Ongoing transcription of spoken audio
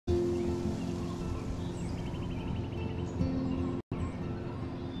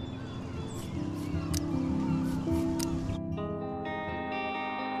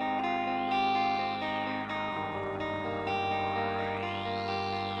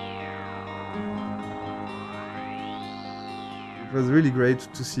It was really great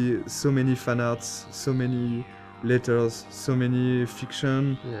to see so many fan arts, so many letters, so many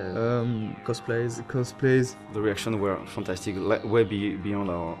fiction, cosplays. The reactions were fantastic, way beyond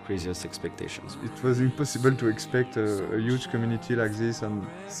our craziest expectations. It was impossible to expect a huge community like this and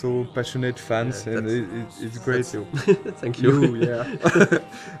so passionate fans, and it's great. Thank you. Yeah.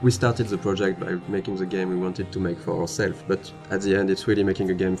 We started the project by making the game we wanted to make for ourselves, but at the end it's really making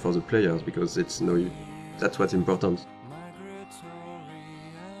a game for the players, because that's what's important.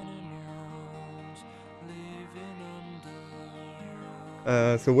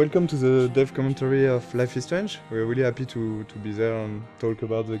 So welcome to the dev commentary of Life is Strange. We're really happy to be there and talk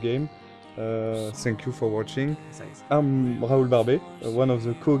about the game. Thank you for watching. Thanks. I'm Raoul Barbet, one of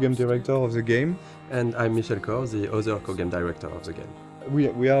the co-game director of the game. And I'm Michel Cor, the other co-game director of the game.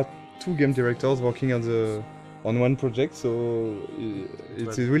 We are two game directors working on one project, so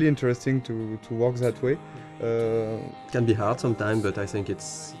it's really interesting to work that way. It can be hard sometimes, but I think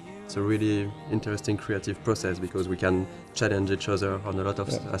it's a really interesting creative process, because we can challenge each other on a lot of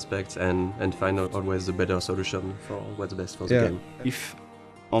aspects and find out always the better solution for what's best for the game. If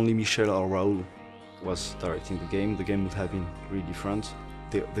only Michel or Raoul was directing the game would have been really different.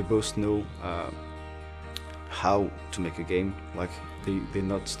 They both know how to make a game. Like they're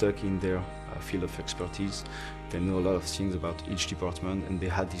not stuck in their field of expertise. They know a lot of things about each department, and they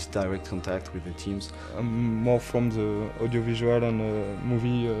had this direct contact with the teams. I'm more from the audiovisual and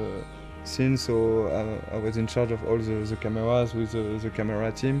movie scene, so I was in charge of all the cameras with the camera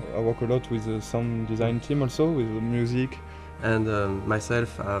team. I work a lot with the sound design team also, with the music. And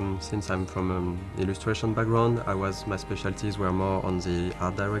myself, since I'm from an illustration background, my specialties were more on the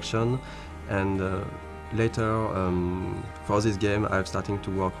art direction, and later, for this game, I'm starting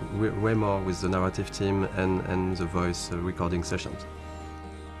to work way more with the narrative team and the voice recording sessions.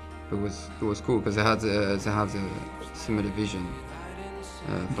 It was cool because they had a similar vision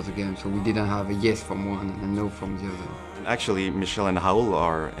for the game, so we didn't have a yes from one and no from the other. Actually, Michel and Raoul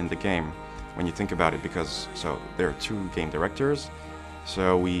are in the game when you think about it, because there are two game directors,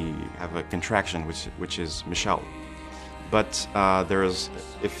 so we have a contraction which is Michel. But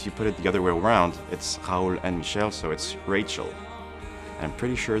if you put it the other way around, it's Raoul and Michel, so it's Rachel. And I'm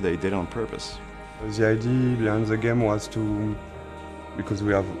pretty sure they did it on purpose. The idea behind the game was because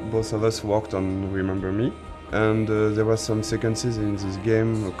both of us worked on Remember Me, and there were some sequences in this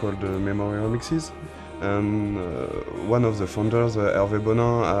game called Memory Remixes, and one of the founders, Hervé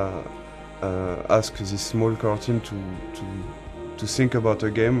Bonin, asked this small core team to think about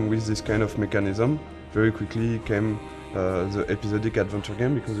a game with this kind of mechanism. Very quickly came the episodic adventure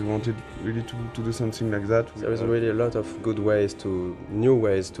game, because we wanted really to do something like that. There is really a lot of good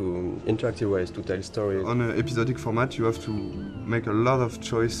interactive ways to tell stories. On an episodic format, you have to make a lot of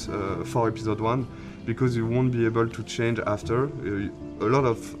choice for episode 1, because you won't be able to change after. A lot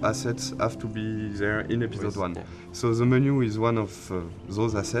of assets have to be there in episode 1. Yeah. So the menu is one of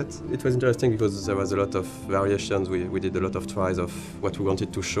those assets. It was interesting because there was a lot of variations. We did a lot of tries of what we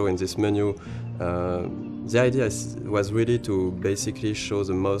wanted to show in this menu. The idea was really to basically show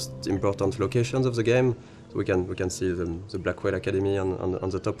the most important locations of the game. So we can see the Blackwell Academy on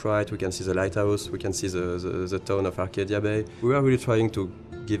the top right, we can see the lighthouse, we can see the town of Arcadia Bay. We were really trying to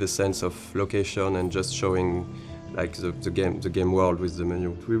give a sense of location and just showing like the game world with the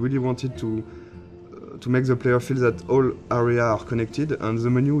menu. We really wanted to make the player feel that all areas are connected, and the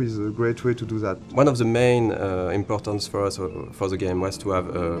menu is a great way to do that. One of the main importance for us for the game was to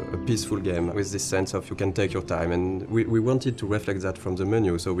have a peaceful game with this sense of you can take your time, and we wanted to reflect that from the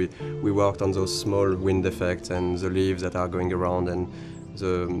menu, so we worked on those small wind effects and the leaves that are going around and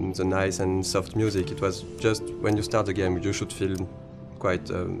the nice and soft music. It was just when you start the game you should feel quite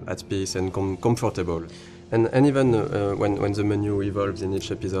at peace and comfortable. And even when the menu evolves in each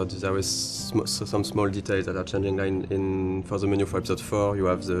episode, there is some small details that are changing. Like for the menu for episode 4, you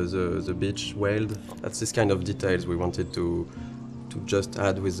have the beach wailed. That's this kind of details we wanted to just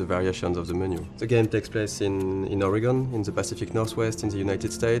add with the variations of the menu. The game takes place in Oregon, in the Pacific Northwest, in the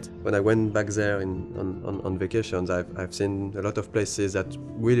United States. When I went back there on vacations, I've seen a lot of places that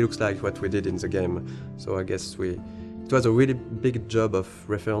really looks like what we did in the game. So I guess it was a really big job of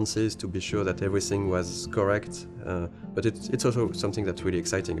references to be sure that everything was correct, but it's also something that's really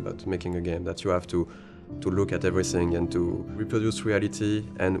exciting about making a game, that you have to look at everything and to reproduce reality,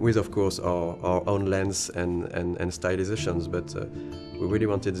 and with, of course, our own lens and stylizations, but we really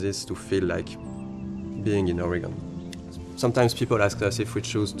wanted this to feel like being in Oregon. Sometimes people ask us if we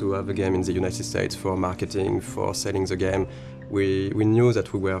choose to have a game in the United States for marketing, for selling the game. We knew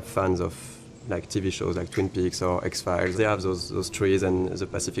that we were fans of like TV shows like Twin Peaks or X-Files. They have those trees and the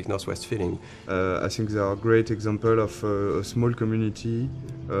Pacific Northwest feeling. I think they are a great example of a small community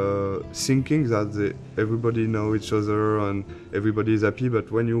thinking that everybody know each other and everybody is happy,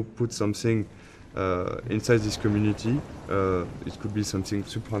 but when you put something inside this community, it could be something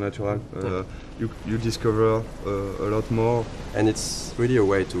supernatural. You discover a lot more. And it's really a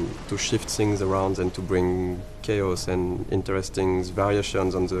way to shift things around and to bring chaos and interesting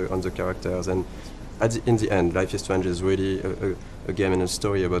variations on the characters. And in the end, Life is Strange is really a game and a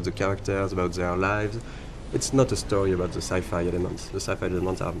story about the characters, about their lives. It's not a story about the sci-fi elements. The sci-fi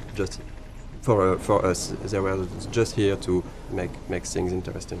elements are just, for us, they were just here to make things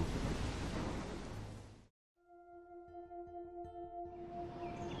interesting.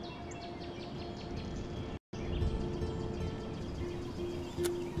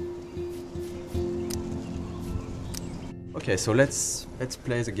 Okay, so let's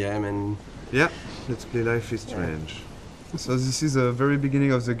play the game and... Yeah, let's play Life is Strange. So this is the very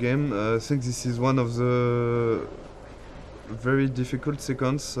beginning of the game. I think this is one of the very difficult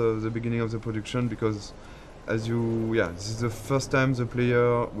sequences of the beginning of the production, because this is the first time the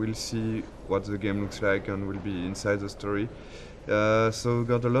player will see what the game looks like and will be inside the story. So we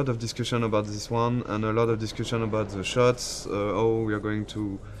got a lot of discussion about this one and a lot of discussion about the shots, how we are going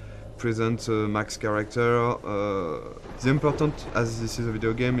to present Max's character. The important, as this is a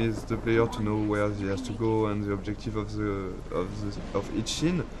video game, is the player to know where he has to go and the objective of each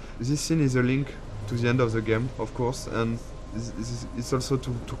scene. This scene is a link to the end of the game, of course, and it's also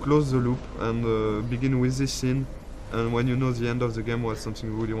to close the loop and begin with this scene. And when you know the end of the game was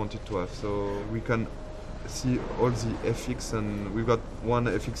something we really wanted to have, so we can see all the FX, and we've got one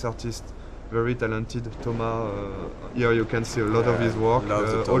FX artist, very talented, Thomas. Here you can see a lot of his work,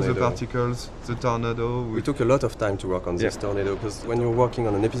 all the particles, the tornado. We took a lot of time to work on this tornado, because when you're working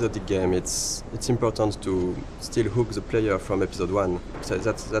on an episodic game, it's important to still hook the player from episode 1. So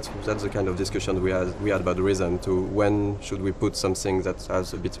that's the kind of discussion we had about the rhythm, to when should we put something that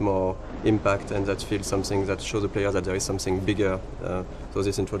has a bit more impact and that feels something that shows the player that there is something bigger. So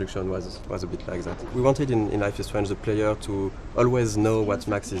this introduction was a bit like that. We wanted in Life is Strange the player to always know what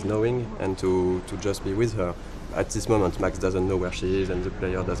Max is knowing and to just be with her. At this moment, Max doesn't know where she is and the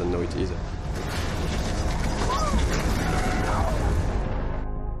player doesn't know it either.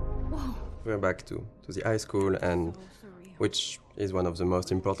 We're back to the high school, and which is one of the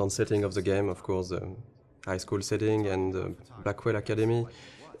most important settings of the game, of course, the high school setting and the Blackwell Academy.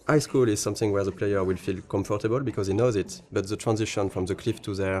 High school is something where the player will feel comfortable because he knows it, but the transition from the cliff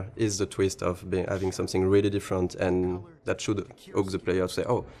to there is the twist of having something really different, and that should hook the player to say,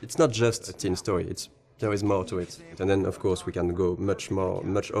 oh, it's not just a teen story, there is more to it. And then, of course, we can go much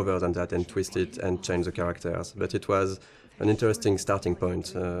over than that and twist it and change the characters. But it was an interesting starting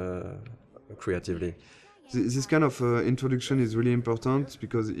point creatively. This kind of introduction is really important,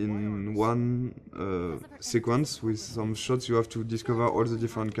 because in one sequence with some shots you have to discover all the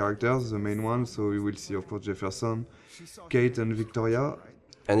different characters, the main ones. So you will see, of course, Jefferson, Kate and Victoria.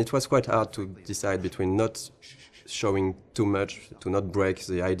 And it was quite hard to decide between not showing too much, to not break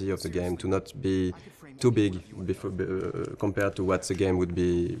the idea of the game, to not be too big compared to what the game would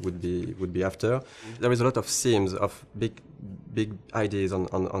be after. There is a lot of themes of big ideas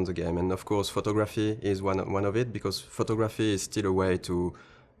on the game, and of course photography is one of it, because photography is still a way to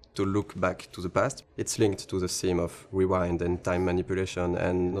look back to the past. It's linked to the theme of rewind and time manipulation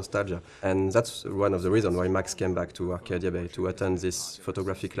and nostalgia, and that's one of the reasons why Max came back to Arcadia Bay to attend this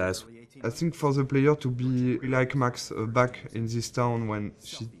photography class. I think for the player to be like Max back in this town when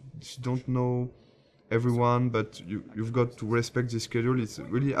she don't know everyone, but you've got to respect the schedule. It's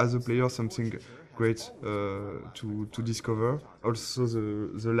really, as a player, something great to discover. Also,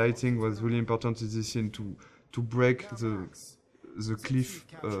 the lighting was really important in this scene to break the cliff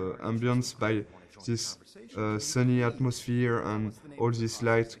ambience by this sunny atmosphere and all this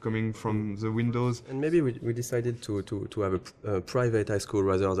light coming from the windows. And maybe we decided to have a private high school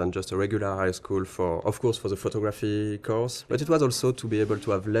rather than just a regular high school, of course for the photography course, but it was also to be able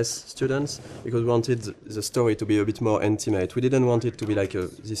to have less students, because we wanted the story to be a bit more intimate. We didn't want it to be like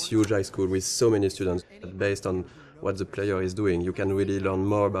this huge high school with so many students. But based on what the player is doing, you can really learn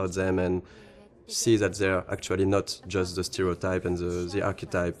more about them and see that they're actually not just the stereotype and the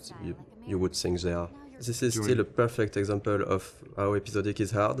archetype you would think they are. This is during- still a perfect example of how episodic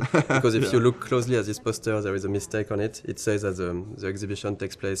is hard, because if you look closely at this poster, there is a mistake on it. It says that the exhibition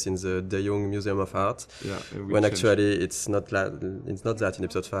takes place in the De Jong Museum of Art, Yeah, we when changed. actually it's not that in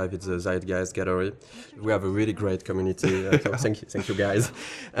episode 5, it's the Zeitgeist Gallery. We have a really great community, so thank you guys.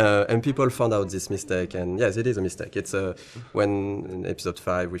 And people found out this mistake, and yes, it is a mistake. It's when in episode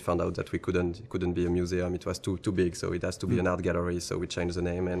 5 we found out that we couldn't be a museum, it was too big, so it has to be an art gallery, so we changed the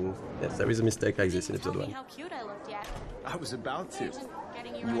name, and yes, there is a mistake like this in episode 1. How cute I looked yet. I was about to.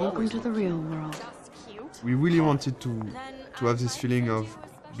 Welcome to the real world. We really wanted to have this feeling of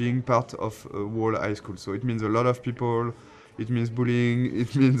being part of a whole high school. So it means a lot of people, it means bullying,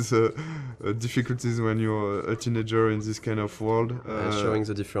 it means difficulties when you're a teenager in this kind of world. And showing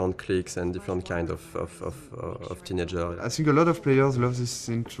the different cliques and different kind of teenager. I think a lot of players love this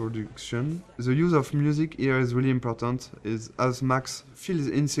introduction. The use of music here is really important. Is as Max feels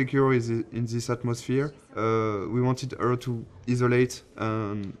insecure in this atmosphere, we wanted her to isolate,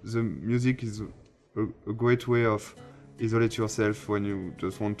 and the music is a great way of isolate yourself when you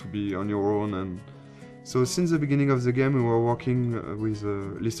just want to be on your own. And so since the beginning of the game, we were working with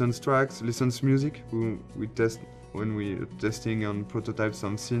licensed tracks, licensed music. We test when we are testing and prototype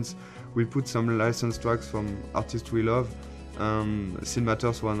some scenes. We put some licensed tracks from artists we love, and Scene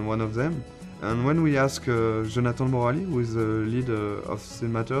Matters was one of them. And when we asked Jonathan Morali, who is the lead of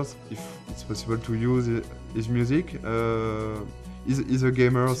Scene Matters, if it's possible to use his music, he's a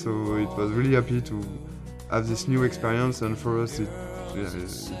gamer, so it was really happy to have this new experience, and for us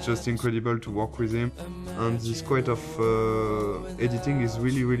it's just incredible to work with him. And this kind of editing is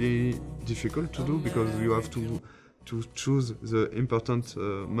really difficult to do, because you have to choose the important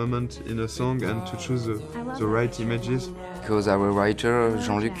moment in a song and to choose the right images. Because our writer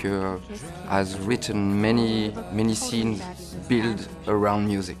Jean-Luc has written many scenes built around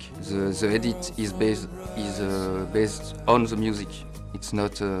music. The edit is based on the music. It's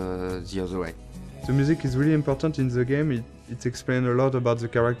not the other way. The music is really important in the game. It explains a lot about the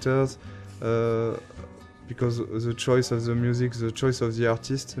characters, because the choice of the music, the choice of the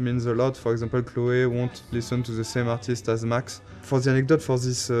artist means a lot. For example, Chloe won't listen to the same artist as Max. For the anecdote, for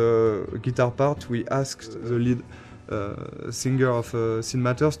this guitar part, we asked the lead singer of Scene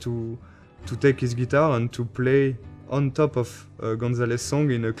Matters to take his guitar and to play on top of Gonzalez's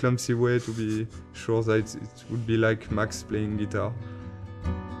song in a clumsy way, to be sure that it would be like Max playing guitar.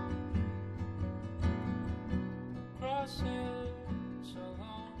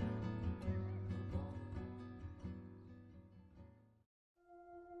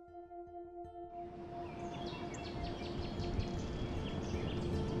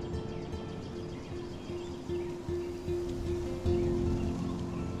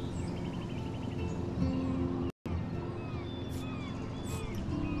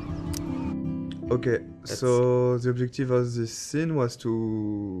 Okay, so the objective of this scene was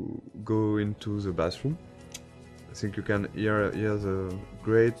to go into the bathroom. I think you can hear the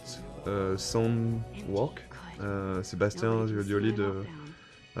great sound work. Sebastian, the audio lead,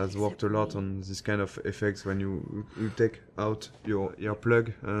 has worked a lot on this kind of effects. When you take out your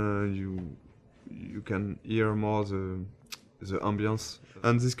earplug, you can hear more the ambience.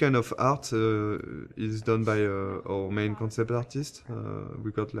 And this kind of art is done by our main concept artist.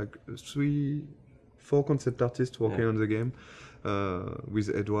 We got like 4 concept artists working on the game, with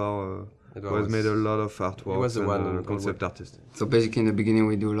Edouard, who has made a lot of artwork. He was the one concept artist. So basically in the beginning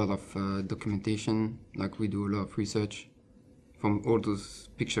we do a lot of documentation, like we do a lot of research. From all those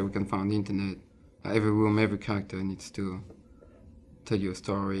pictures we can find on the internet, every room, every character needs to tell you a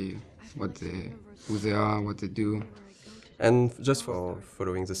story, who they are, what they do. And just for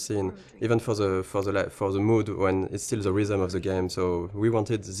following the scene, even for the mood, when it's still the rhythm of the game. So we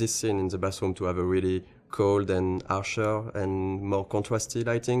wanted this scene in the bathroom to have a really cold and harsher and more contrasty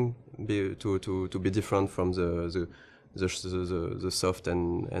lighting, to be different from the soft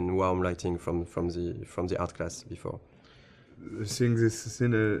and warm lighting from the art class before. Seeing this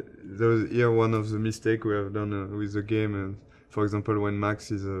scene, there was here one of the mistakes we have done with the game. For example, when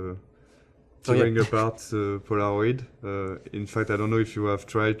Max is tearing apart the Polaroid. In fact, I don't know if you have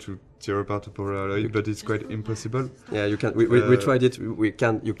tried to tear apart a Polaroid, but it's quite impossible. Yeah, you can. We tried it. You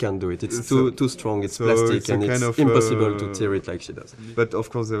can't do it. It's too strong. It's plastic, it's and it's impossible to tear it like she does. But of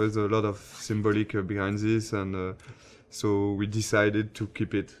course, there is a lot of symbolic behind this, and so we decided to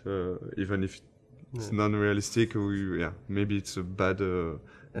keep it, even if it's non-realistic. Maybe it's a bad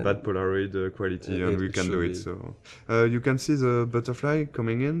Polaroid quality, and we can do it. So you can see the butterfly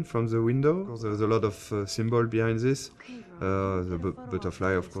coming in from the window. Of course, there's a lot of symbol behind this. The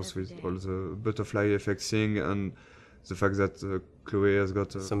butterfly, of course, with all the butterfly effects thing, and the fact that Chloe has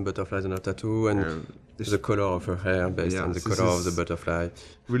got some butterflies on her tattoo, and the color of her hair based on the this color of is the butterfly.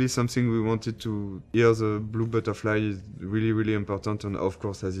 really something we wanted to. Here, the blue butterfly is really, really important, and of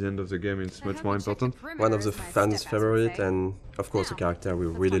course, at the end of the game, it's much more important. One of the fans' favorite, and of course a character we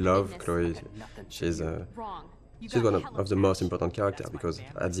really love, Chloe. She's one of the most important characters because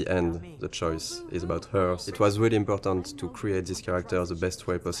at the end the choice is about her. It was really important to create this character the best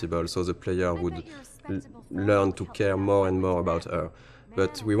way possible so the player would learn to care more and more about her.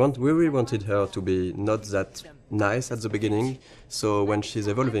 But we really wanted her to be not that nice at the beginning, so when she's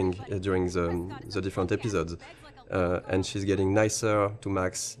evolving during the different episodes and she's getting nicer to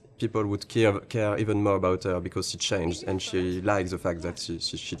Max, people would care even more about her because she changed, and she likes the fact that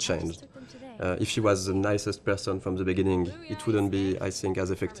she changed. If she was the nicest person from the beginning, it wouldn't be, I think, as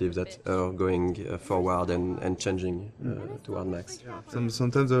effective that her going forward and changing toward Max.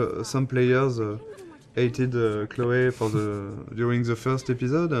 Sometimes some players hated Chloe during the first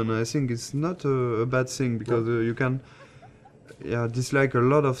episode, and I think it's not a bad thing because you can dislike a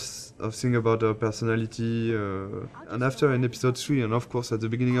lot of things about her personality. And after in episode 3, and of course at the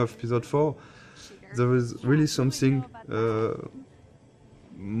beginning of episode 4, there was really something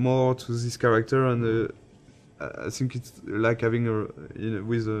more to this character, and I think it's like having in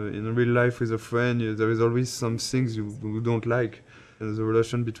real life with a friend. There is always some things you don't like. And the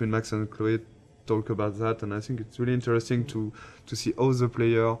relation between Max and Chloe talk about that, and I think it's really interesting to see how the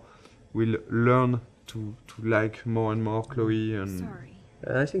player will learn to like more and more Chloe. And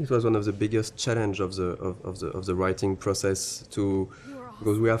I think it was one of the biggest challenge of the writing process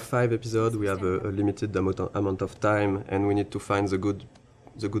because we have 5 episodes, we have a limited amount of time, and we need to find the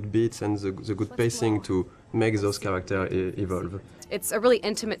good beats and the good pacing to make those characters evolve. It's a really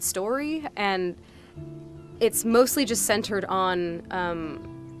intimate story, and it's mostly just centered on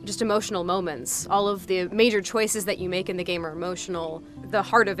just emotional moments. All of the major choices that you make in the game are emotional. The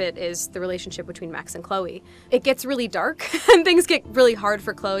heart of it is the relationship between Max and Chloe. It gets really dark and things get really hard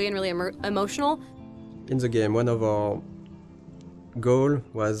for Chloe and really emotional. In the game, one of our goals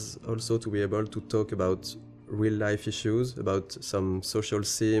was also to be able to talk about real life issues, about some social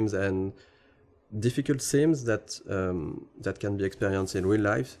themes and difficult themes that can be experienced in real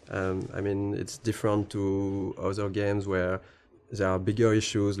life. I mean, it's different to other games where there are bigger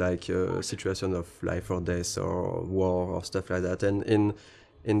issues like situation of life or death or war or stuff like that. And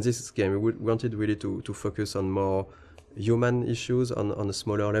in this game, we wanted really to focus on more human issues on a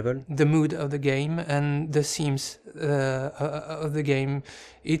smaller level. The mood of the game and the themes of the game.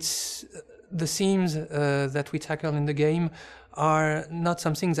 It's the themes that we tackle in the game are not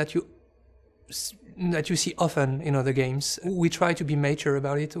something that you see often in other games. We try to be mature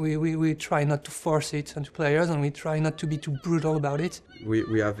about it. We try not to force it onto players, and we try not to be too brutal about it.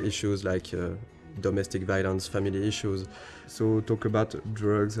 We have issues like domestic violence, family issues. So talk about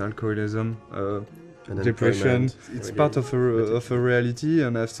drugs, alcoholism, depression. It's really part of a reality,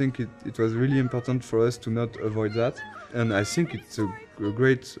 and I think it was really important for us to not avoid that. And I think it's a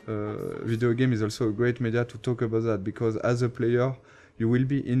great video game is also a great media to talk about that, because as a player you will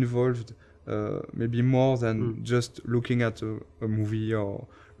be involved maybe more than just looking at a movie or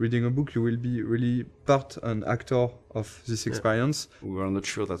reading a book. You will be really part and actor of this experience. We were not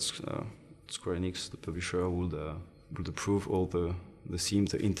sure that Square Enix, the publisher, would approve all the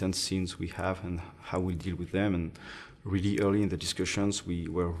themes, the intense scenes we have and how we deal with them. And really early in the discussions, we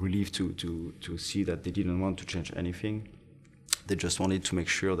were relieved to see that they didn't want to change anything. They just wanted to make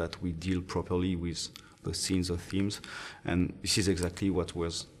sure that we deal properly with the scenes or themes, and this is exactly what were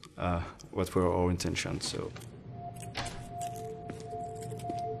our intentions. So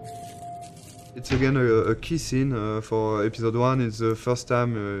it's again a key scene for episode 1. It's the first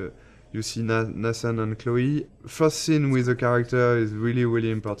time you see Nathan and Chloe. First scene with the character is really,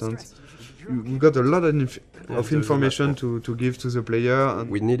 really important. We got a lot of information to give to the player. And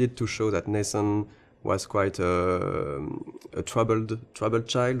we needed to show that Nathan was quite a troubled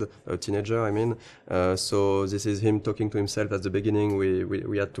child, a teenager, I mean. So this is him talking to himself at the beginning.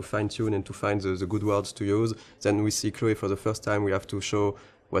 We had to fine-tune and to find the good words to use. Then we see Chloe for the first time. We have to show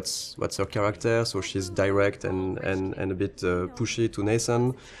what's her character. So she's direct and a bit pushy to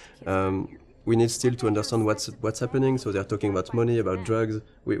Nathan. We need still to understand what's happening. So they're talking about money, about drugs.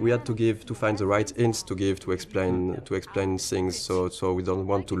 We had to find the right hints to give to explain things. So we don't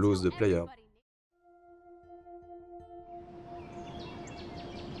want to lose the player.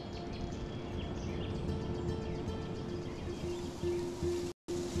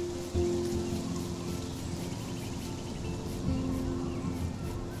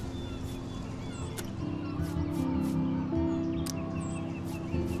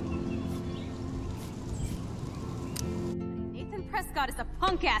 Scott is a punk.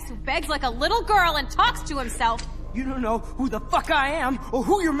 punk ass who begs like a little girl and talks to himself. You don't know who the fuck I am or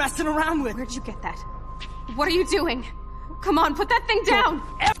who you're messing around with. Where'd you get that? What are you doing? Come on, put that thing down!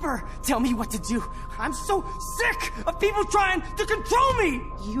 Don't ever tell me what to do. I'm so sick of people trying to control me!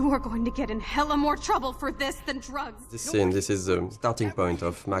 You are going to get in hella more trouble for this than drugs. This scene, this is the starting point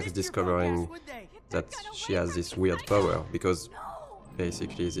of Max discovering that she has this weird power, because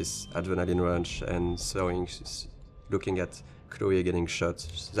basically this adrenaline rush and looking at Chloe getting shot,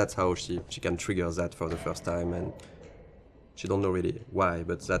 that's how she can trigger that for the first time, and she don't know really why,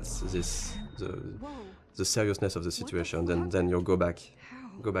 but that's the seriousness of the situation. Then you go back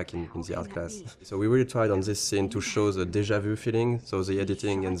in the art class. So we really tried on this scene to show the deja vu feeling. So the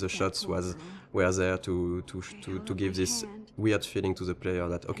editing and the shots were there to give this weird feeling to the player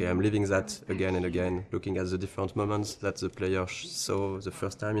that, okay, I'm living that again and again, looking at the different moments that the player saw the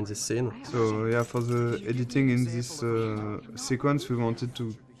first time in this scene. So yeah, for the editing in this sequence, we wanted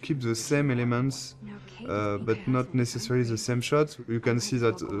to keep the same elements, but not necessarily the same shots. You can see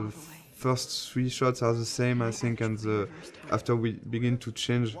that first 3 shots are the same, I think, and after we begin to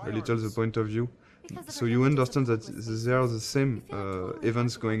change a little the point of view. So you understand that there are the same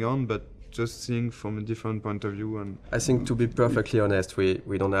events going on, but just seeing from a different point of view. And I think, to be perfectly honest,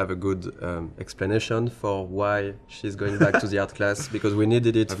 we don't have a good explanation for why she's going back to the art class, because we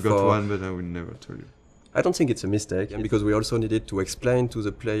needed it I've got one, but I will never tell you. I don't think it's a mistake, because we also needed to explain to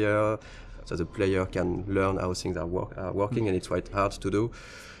the player so the player can learn how things are working, and it's quite hard to do.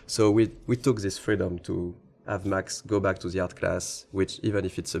 So we took this freedom to have Max go back to the art class, which, even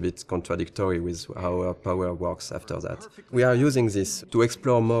if it's a bit contradictory with how her power works after that. We are using this to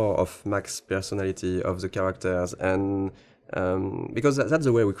explore more of Max's personality, of the characters, and because that's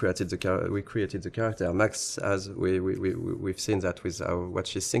the way we created the character. Max, as we've seen that with what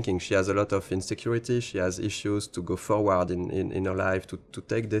she's thinking, she has a lot of insecurity, she has issues to go forward in her life, to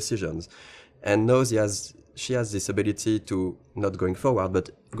take decisions. And now she has this ability to not going forward,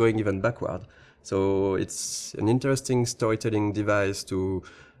 but going even backward. So it's an interesting storytelling device to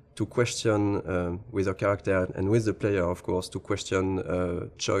question with her character and with the player, of course, to question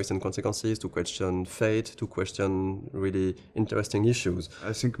choice and consequences, to question fate, to question really interesting issues.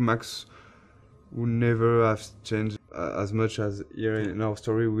 I think Max would never have changed as much as here in our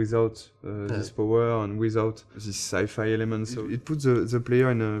story without this power and without this sci-fi element. So it puts the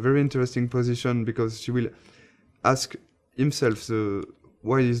player in a very interesting position, because she will ask himself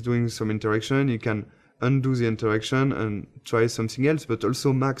why he's doing some interaction. He can undo the interaction and try something else, but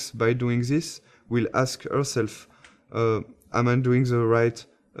also Max, by doing this, will ask herself, am I doing the right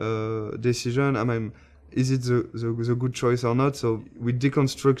decision? Is it the good choice or not? So we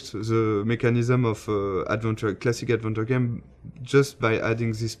deconstruct the mechanism of classic adventure game just by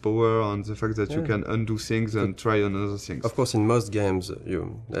adding this power and the fact that you can undo things and try another things. Of course, in most games,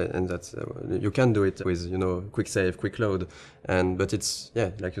 you can do it with quick save, quick load, but it's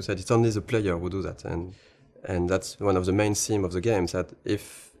like you said, it's only the player who do that, and that's one of the main themes of the games. That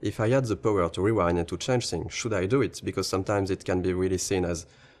if I had the power to rewind and to change things, should I do it? Because sometimes it can be really seen as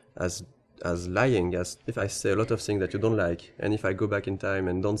lying, as if I say a lot of things that you don't like, and if I go back in time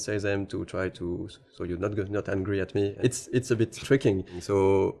and don't say them to try to, so you're not angry at me, it's a bit tricking.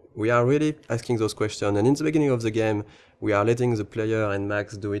 So we are really asking those questions, and in the beginning of the game, we are letting the player and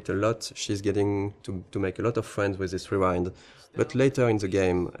Max do it a lot. She's getting to make a lot of friends with this rewind. But later in the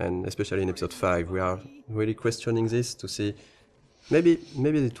game, and especially in episode 5, we are really questioning this to see maybe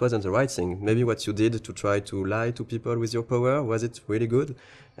it wasn't the right thing. Maybe what you did to try to lie to people with your power, was it really good?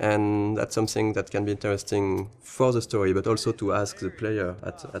 And that's something that can be interesting for the story, but also to ask the player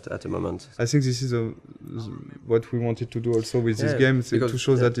at a moment. I think this is what we wanted to do also with this game, to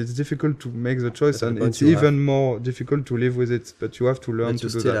show that it's difficult to make the choice, and it's even more difficult to live with it, but you have to learn to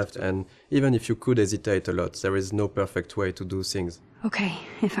do that. And even if you could hesitate a lot, there is no perfect way to do things. Okay,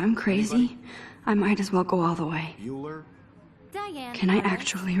 if I'm crazy, I might as well go all the way. Can I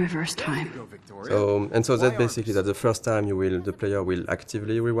actually reverse time? So that's basically that the first time the player will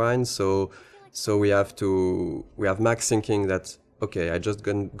actively rewind. So we have Max thinking that, okay, I just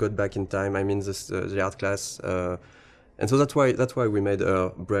got back in time. I'm in the art class, and so that's why we made her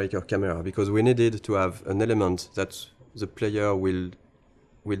break her camera, because we needed to have an element that the player will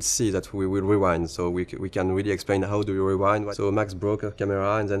see that we will rewind. So we can really explain how do you rewind. So Max broke her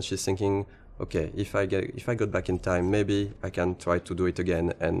camera, and then she's thinking, okay, if I got back in time, maybe I can try to do it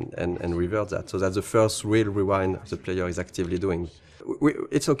again and revert that. So that's the first real rewind the player is actively doing.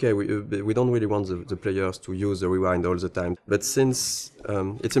 It's okay, we don't really want the players to use the rewind all the time. But since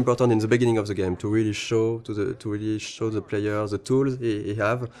it's important in the beginning of the game to really show the player the tools he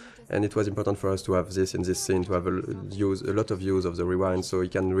have, and it was important for us to have this in this scene, to have a lot of use of the rewind, so he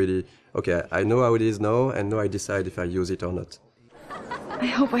can really, okay, I know how it is now, and now I decide if I use it or not. I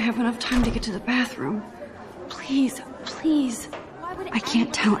hope I have enough time to get to the bathroom. Please, please. I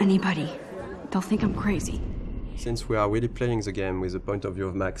can't tell anybody. They'll think I'm crazy. Since we are really playing the game with the point of view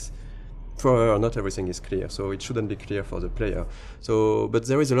of Max, for her, not everything is clear, so it shouldn't be clear for the player. But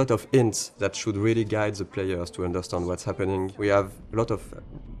there is a lot of hints that should really guide the players to understand what's happening. We have a lot of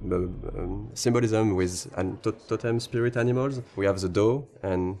symbolism with totem spirit animals. We have the doe,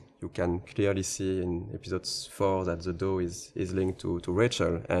 and you can clearly see in episode 4 that the doe is linked to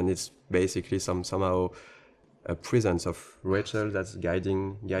Rachel, and it's basically somehow a presence of Rachel that's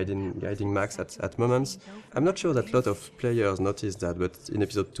guiding Max at moments. I'm not sure that a lot of players notice that, but in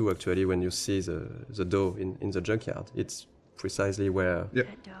episode 2 actually, when you see the doe in the junkyard, it's precisely where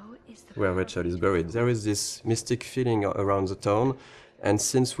Rachel is buried. There is this mystic feeling around the town, and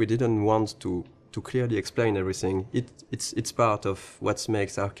since we didn't want to clearly explain everything, it's part of what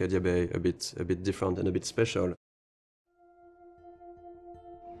makes Arcadia Bay a bit different and a bit special.